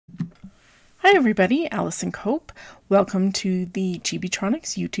Hi everybody, Allison Cope. Welcome to the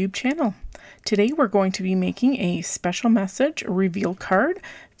Chibitronics YouTube channel. Today we're going to be making a special message reveal card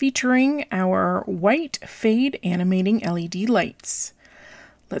featuring our white fade animating LED lights.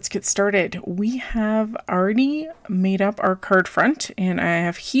 Let's get started. We have already made up our card front and I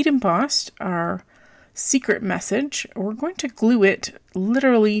have heat embossed our secret message. We're going to glue it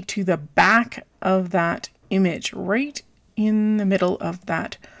literally to the back of that image, right in the middle of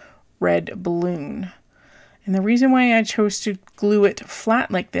that red balloon. And the reason why I chose to glue it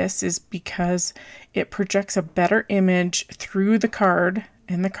flat like this is because it projects a better image through the card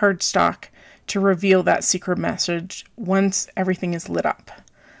and the cardstock to reveal that secret message once everything is lit up.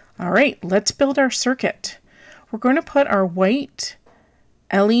 All right, let's build our circuit. We're going to put our white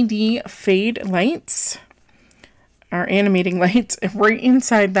LED fade lights, our animating lights, right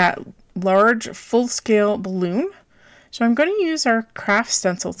inside that large full-scale balloon. So I'm going to use our craft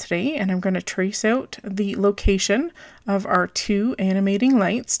stencil today and I'm going to trace out the location of our two animating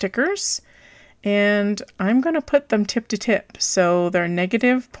light stickers, and I'm going to put them tip to tip so their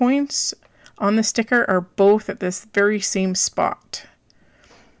negative points on the sticker are both at this very same spot.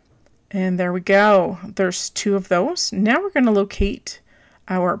 And there we go. There's two of those. Now we're going to locate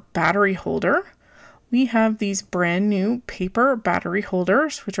our battery holder. We have these brand new paper battery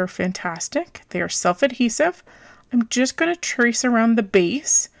holders, which are fantastic. They are self-adhesive. I'm just going to trace around the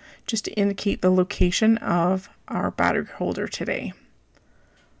base just to indicate the location of our battery holder today.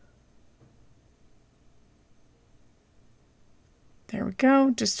 There we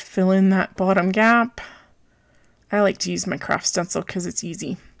go. Just fill in that bottom gap. I like to use my craft stencil because it's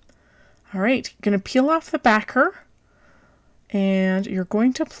easy. All right, going to peel off the backer and you're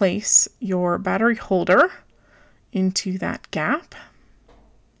going to place your battery holder into that gap.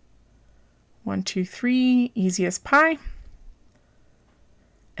 1, 2, 3, easy as pie.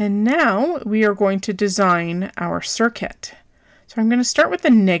 And now we are going to design our circuit. So I'm going to start with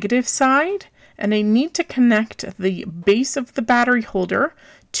the negative side, and I need to connect the base of the battery holder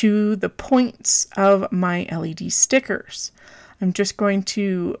to the points of my LED stickers. I'm just going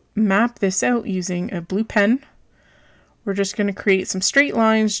to map this out using a blue pen. We're just going to create some straight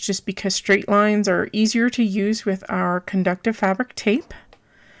lines just because straight lines are easier to use with our conductive fabric tape.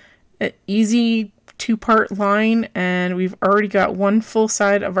 An easy two-part line, and we've already got one full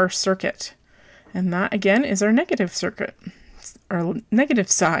side of our circuit, and that again is our negative circuit, our negative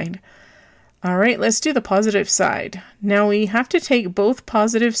side. All right, let's do the positive side. Now we have to take both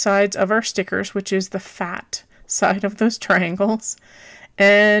positive sides of our stickers, which is the fat side of those triangles,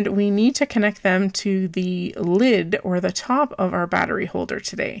 and we need to connect them to the lid or the top of our battery holder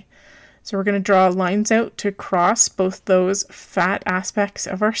today. So we're going to draw lines out to cross both those fat aspects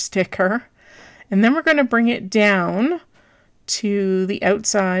of our sticker. And then we're going to bring it down to the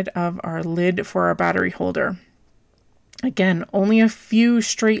outside of our lid for our battery holder. Again, only a few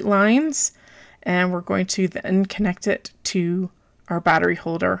straight lines, and we're going to then connect it to our battery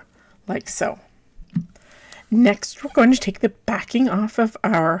holder like so. Next, we're going to take the backing off of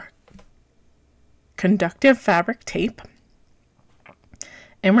our conductive fabric tape.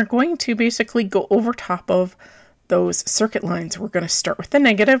 And we're going to basically go over top of those circuit lines. We're going to start with the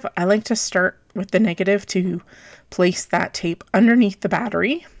negative. I like to start with the negative to place that tape underneath the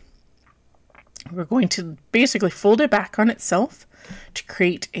battery. We're going to basically fold it back on itself to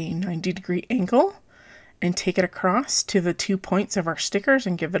create a 90-degree angle and take it across to the 2 points of our stickers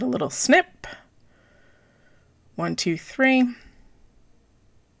and give it a little snip. 1, 2, 3.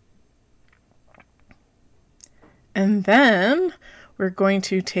 And then we're going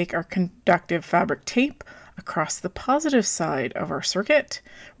to take our conductive fabric tape across the positive side of our circuit.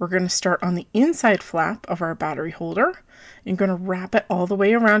 We're going to start on the inside flap of our battery holder. You're going to wrap it all the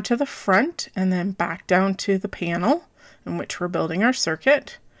way around to the front and then back down to the panel in which we're building our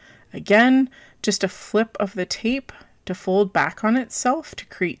circuit. Again, just a flip of the tape to fold back on itself to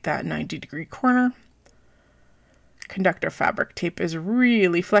create that 90-degree corner. Conductor fabric tape is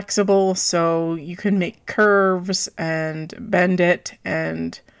really flexible, so you can make curves and bend it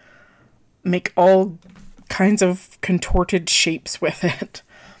and make all kinds of contorted shapes with it.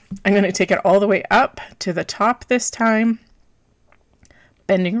 I'm going to take it all the way up to the top this time,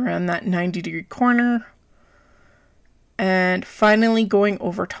 bending around that 90-degree corner, and finally going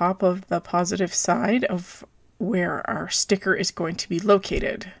over top of the positive side of where our sticker is going to be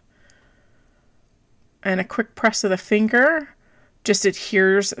located. And a quick press of the finger just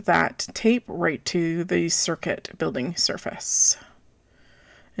adheres that tape right to the circuit building surface.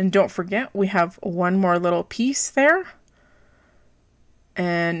 And don't forget, we have one more little piece there.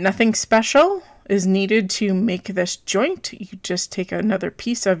 And nothing special. is needed to make this joint, you just take another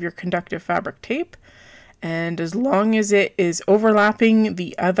piece of your conductive fabric tape, and as long as it is overlapping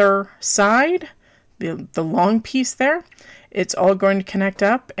the other side, the long piece there, it's all going to connect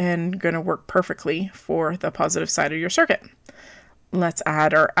up and going to work perfectly for the positive side of your circuit. Let's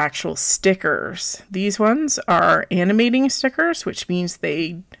add our actual stickers. These ones are animating stickers, which means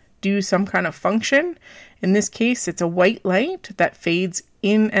they do some kind of function. In this case, it's a white light that fades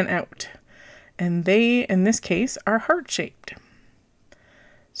in and out. And they, in this case, are heart-shaped.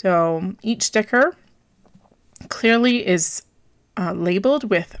 So each sticker clearly is labeled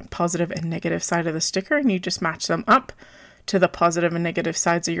with positive and negative side of the sticker, and you just match them up to the positive and negative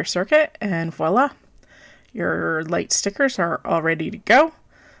sides of your circuit, and voila, your light stickers are all ready to go.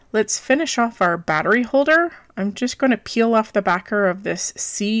 Let's finish off our battery holder. I'm just going to peel off the backer of this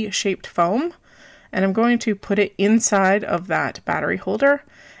C-shaped foam, and I'm going to put it inside of that battery holder,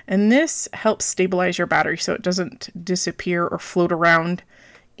 and this helps stabilize your battery so it doesn't disappear or float around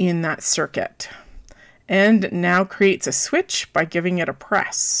in that circuit. And now creates a switch by giving it a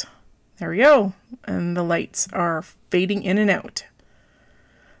press. There we go, and the lights are fading in and out.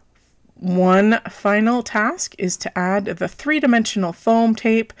 One final task is to add the three-dimensional foam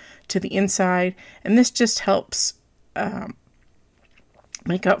tape to the inside, and this just helps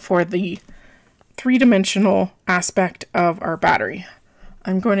make up for the three-dimensional aspect of our battery.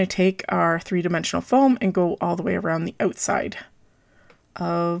 I'm going to take our three-dimensional foam and go all the way around the outside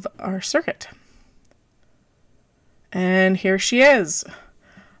of our circuit. And here she is,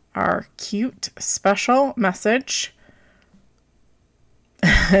 our cute special message.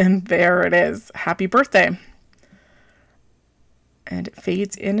 And there it is. Happy birthday. And it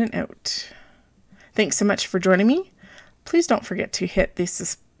fades in and out. Thanks so much for joining me. Please don't forget to hit the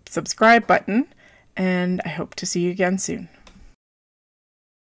subscribe button, and I hope to see you again soon.